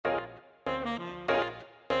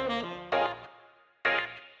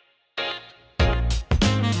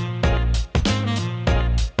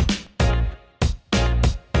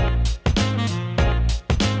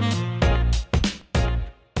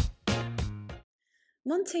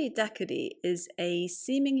Monte Dakoti is a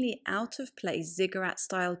seemingly out-of-place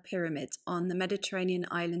ziggurat-style pyramid on the Mediterranean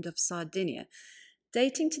island of Sardinia,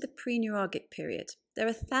 dating to the pre-Nuraghic period. There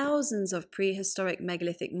are thousands of prehistoric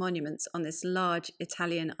megalithic monuments on this large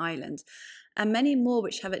Italian island, and many more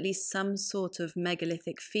which have at least some sort of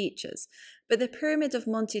megalithic features. But the Pyramid of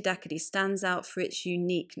Monte Dakoti stands out for its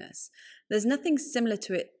uniqueness. There's nothing similar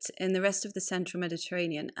to it in the rest of the central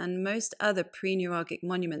Mediterranean, and most other pre-Nuraghic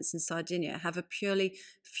monuments in Sardinia have a purely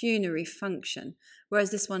funerary function,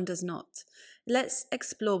 whereas this one does not. Let's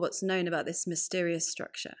explore what's known about this mysterious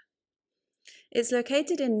structure. It's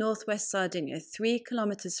located in northwest Sardinia, 3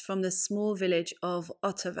 kilometers from the small village of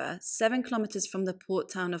Ottava, 7 kilometers from the port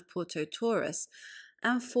town of Porto Torres,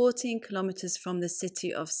 and 14 kilometers from the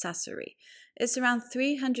city of Sassari. It's around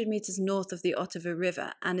 300 meters north of the Ottava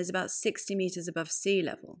River and is about 60 meters above sea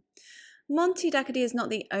level. Monte Dakoti is not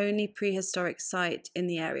the only prehistoric site in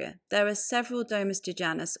the area. There are several domus de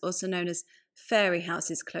Janus, also known as fairy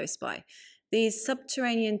houses, close by. These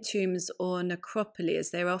subterranean tombs, or necropoli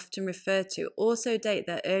as they are often referred to, also date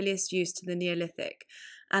their earliest use to the Neolithic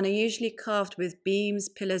and are usually carved with beams,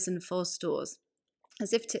 pillars and false doors,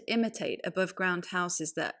 as if to imitate above-ground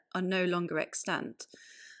houses that are no longer extant.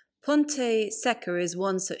 Ponte Secca is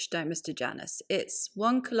one such domus de Janus. It's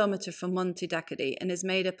 1 kilometre from Monte Dakoti and is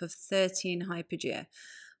made up of 13 hypogea.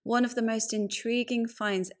 One of the most intriguing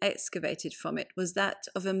finds excavated from it was that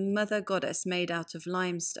of a mother goddess made out of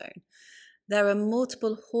limestone. There are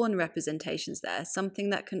multiple horn representations there, something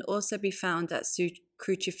that can also be found at Su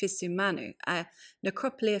Crucifissum Manu, a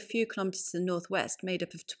necropoli a few kilometres to the northwest made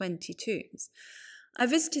up of 20 tombs. I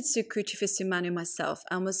visited Su Crucifissum Manu myself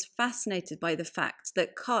and was fascinated by the fact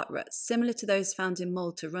that cart ruts, similar to those found in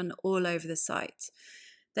Malta, run all over the site.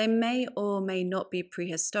 They may or may not be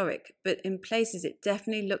prehistoric, but in places it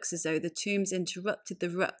definitely looks as though the tombs interrupted the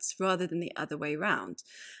ruts rather than the other way round.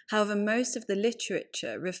 However, most of the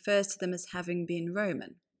literature refers to them as having been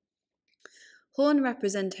Roman. Horn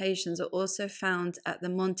representations are also found at the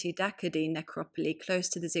Monte Dakoti necropoli close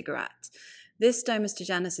to the ziggurat. This domus de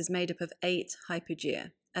Janus is made up of 8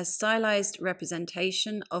 hypogea. A stylized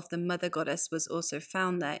representation of the mother goddess was also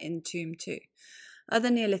found there in Tomb 2.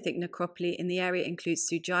 Other Neolithic necropoli in the area include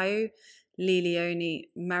Suggiu, Lilioni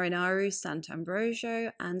Marinaru,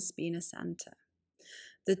 Sant'Ambrogio, and Spina Santa.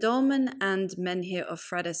 The dolmen and menhir of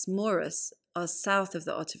Frates Maurus are south of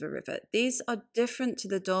the Ottava River. These are different to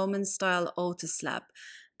the dolmen-style altar slab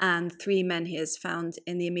and 3 menhirs found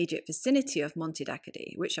in the immediate vicinity of Monte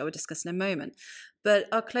Dakoti, which I will discuss in a moment, but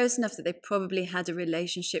are close enough that they probably had a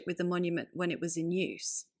relationship with the monument when it was in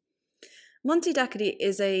use. Monte Dakoti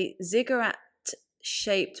is a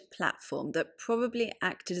ziggurat-shaped platform that probably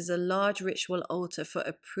acted as a large ritual altar for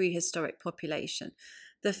a prehistoric population.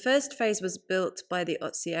 The first phase was built by the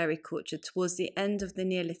Ozieri culture towards the end of the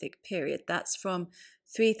Neolithic period, that's from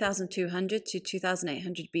 3200 to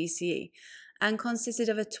 2800 BCE, and consisted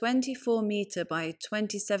of a 24 metre by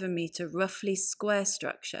 27 metre roughly square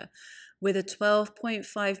structure with a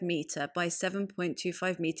 12.5 metre by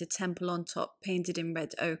 7.25 metre temple on top painted in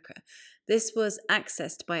red ochre. This was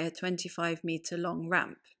accessed by a 25 metre long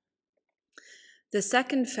ramp. The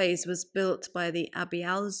second phase was built by the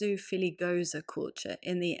Abialzu Filigoza culture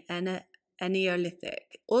in the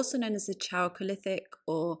Eneolithic, also known as the Chalcolithic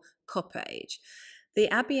or Copper Age. The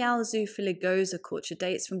Abialzu Filigoza culture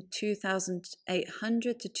dates from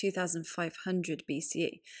 2800 to 2500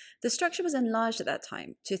 BCE. The structure was enlarged at that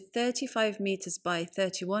time to 35 metres by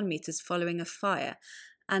 31 metres following a fire,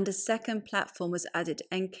 and a second platform was added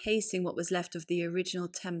encasing what was left of the original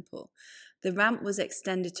temple. The ramp was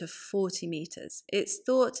extended to 40 metres. It's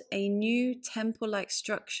thought a new temple-like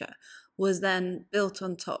structure was then built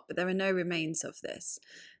on top, but there are no remains of this.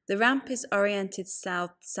 The ramp is oriented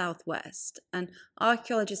south-southwest, and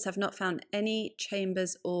archaeologists have not found any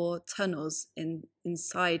chambers or tunnels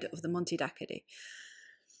inside of the Monte Dakoti.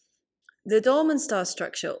 The dolmen star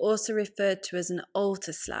structure, also referred to as an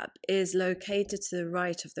altar slab, is located to the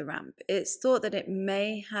right of the ramp. It's thought that it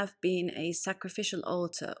may have been a sacrificial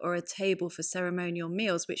altar or a table for ceremonial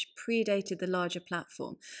meals which predated the larger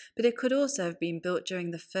platform, but it could also have been built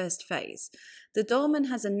during the first phase. The dolmen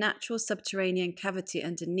has a natural subterranean cavity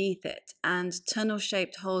underneath it and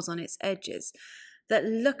tunnel-shaped holes on its edges that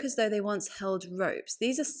look as though they once held ropes.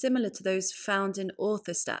 These are similar to those found in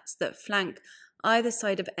orthostats that flank either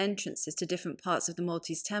side of entrances to different parts of the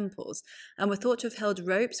Maltese temples, and were thought to have held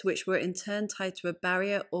ropes which were in turn tied to a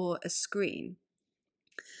barrier or a screen.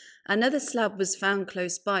 Another slab was found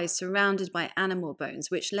close by, surrounded by animal bones,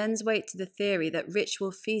 which lends weight to the theory that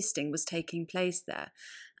ritual feasting was taking place there.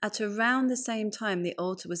 At around the same time the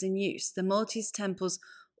altar was in use, the Maltese temples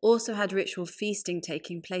also had ritual feasting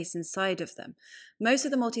taking place inside of them. Most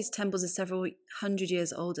of the Maltese temples are several hundred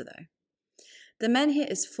years older, though. The menhir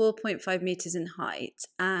is 4.5 meters in height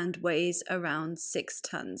and weighs around 6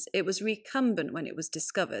 tons. It was recumbent when it was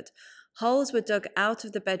discovered. Holes were dug out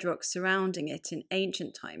of the bedrock surrounding it in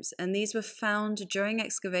ancient times, and these were found during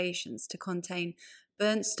excavations to contain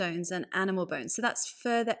burnt stones and animal bones. So that's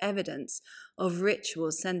further evidence of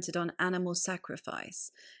rituals centered on animal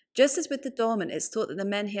sacrifice. Just as with the dolmen, it's thought that the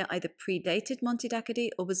menhir either predated Monte Daccadi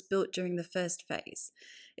or was built during the first phase.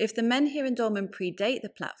 If the menhir and dolmen predate the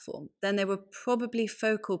platform, then they were probably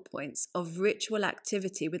focal points of ritual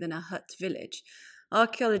activity within a Hutt village.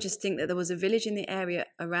 Archaeologists think that there was a village in the area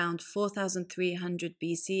around 4300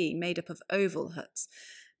 BCE made up of oval huts.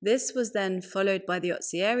 This was then followed by the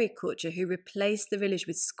Ozieri culture, who replaced the village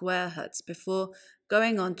with square huts before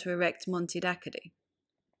going on to erect Monte Daccadi.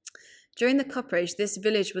 During the Copper Age, this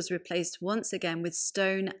village was replaced once again with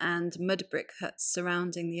stone and mud brick huts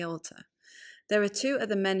surrounding the altar. There are 2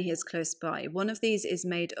 other menhirs close by. One of these is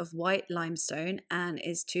made of white limestone and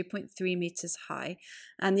is 2.3 meters high,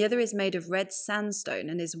 and the other is made of red sandstone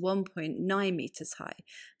and is 1.9 meters high.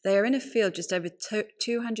 They are in a field just over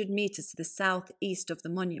 200 meters to the southeast of the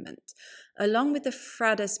monument. Along with the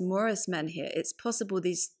Frates Maurus menhir, it's possible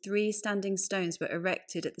these 3 standing stones were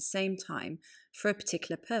erected at the same time for a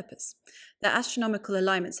particular purpose. The astronomical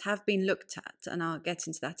alignments have been looked at, and I'll get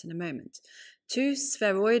into that in a moment. 2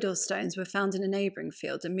 spheroidal stones were found in a neighbouring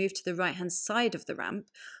field and moved to the right-hand side of the ramp.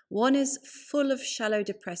 One is full of shallow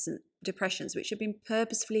depressions which have been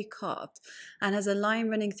purposefully carved and has a line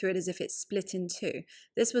running through it as if it's split in 2.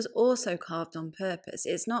 This was also carved on purpose.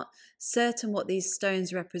 It's not certain what these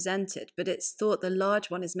stones represented, but it's thought the large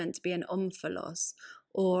one is meant to be an omphalos,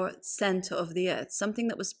 or centre of the earth, something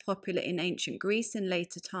that was popular in ancient Greece in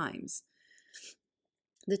later times.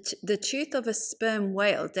 The tooth of a sperm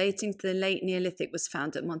whale dating to the late Neolithic was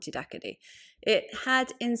found at Monte Daccadi. It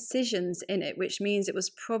had incisions in it, which means it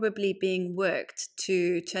was probably being worked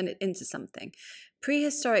to turn it into something.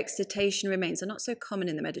 Prehistoric cetacean remains are not so common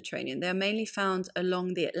in the Mediterranean. They are mainly found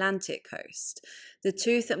along the Atlantic coast. The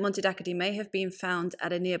tooth at Monte Daccadi may have been found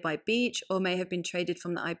at a nearby beach or may have been traded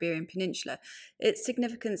from the Iberian Peninsula. Its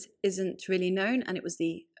significance isn't really known, and it was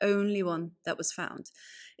the only one that was found.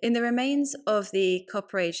 In the remains of the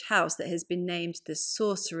Copper Age house that has been named the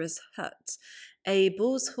Sorcerer's Hut, a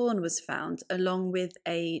bull's horn was found along with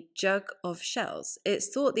a jug of shells.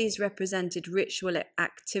 It's thought these represented ritual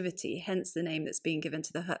activity, hence the name that's been given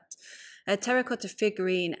to the hut. A terracotta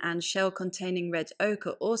figurine and shell containing red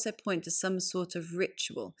ochre also point to some sort of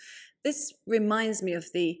ritual. This reminds me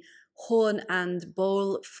of the horn and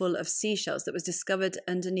bowl full of seashells that was discovered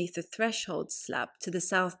underneath the threshold slab to the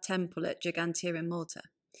South Temple at Gigantia in Malta.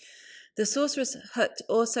 The sorcerer's hut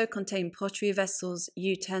also contained pottery vessels,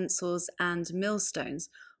 utensils, and millstones,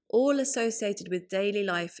 all associated with daily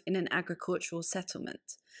life in an agricultural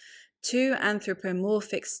settlement. 2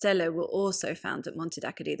 anthropomorphic stelae were also found at Monte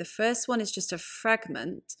Daccadi. The first one is just a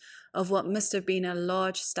fragment of what must have been a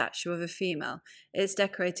large statue of a female. It's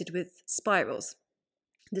decorated with spirals.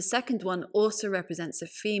 The second one also represents a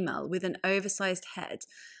female with an oversized head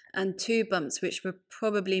and 2 bumps, which were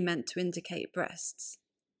probably meant to indicate breasts.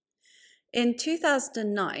 In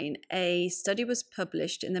 2009, a study was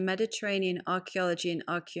published in the Mediterranean Archaeology and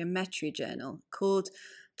Archaeometry Journal called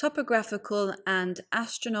Topographical and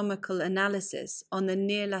Astronomical Analysis on the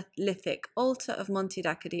Neolithic Altar of Monte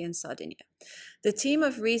Daccadi in Sardinia. The team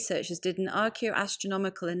of researchers did an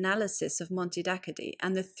archaeoastronomical analysis of Monte Daccadi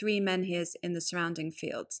and the 3 menhirs in the surrounding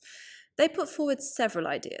fields. They put forward several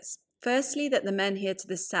ideas. Firstly, that the menhir to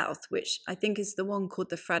the south, which I think is the one called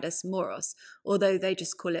the Frates Maurus, although they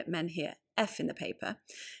just call it menhir F in the paper,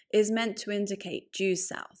 is meant to indicate due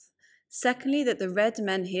south. Secondly, that the red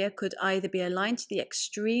menhir could either be aligned to the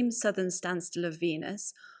extreme southern standstill of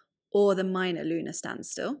Venus or the minor lunar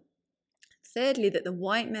standstill. Thirdly, that the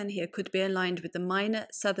white menhir could be aligned with the minor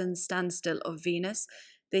southern standstill of Venus,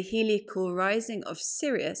 the heliacal rising of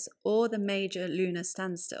Sirius, or the major lunar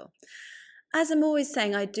standstill. As I'm always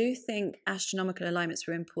saying, I do think astronomical alignments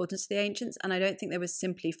were important to the ancients, and I don't think they were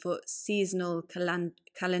simply for seasonal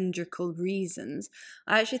calendrical reasons.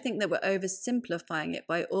 I actually think that we're oversimplifying it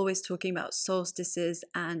by always talking about solstices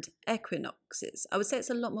and equinoxes. I would say it's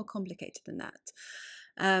a lot more complicated than that.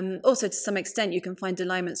 Also, to some extent, you can find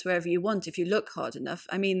alignments wherever you want if you look hard enough.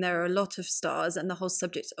 I mean, there are a lot of stars, and the whole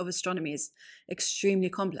subject of astronomy is extremely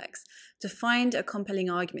complex. To find a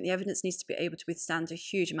compelling argument, the evidence needs to be able to withstand a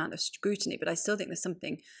huge amount of scrutiny, but I still think there's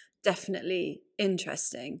something definitely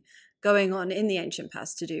interesting going on in the ancient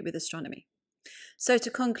past to do with astronomy. So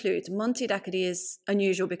to conclude, Monte Dakkadi is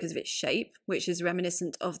unusual because of its shape, which is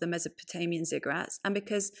reminiscent of the Mesopotamian ziggurats, and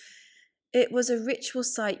because it was a ritual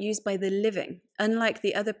site used by the living, unlike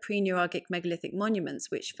the other pre-neuralgic megalithic monuments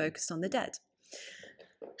which focused on the dead.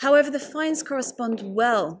 However, the finds correspond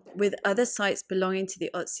well with other sites belonging to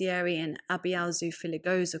the Ozieri and Abialzu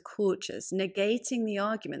Filigoza cultures, negating the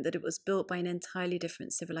argument that it was built by an entirely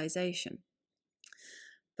different civilization.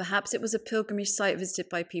 Perhaps it was a pilgrimage site visited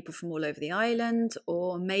by people from all over the island,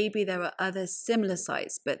 or maybe there are other similar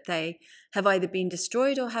sites, but they have either been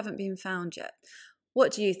destroyed or haven't been found yet.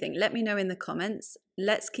 What do you think? Let me know in the comments.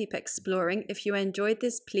 Let's keep exploring. If you enjoyed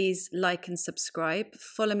this, please like and subscribe.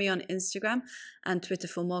 Follow me on Instagram and Twitter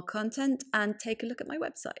for more content, and take a look at my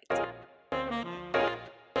website.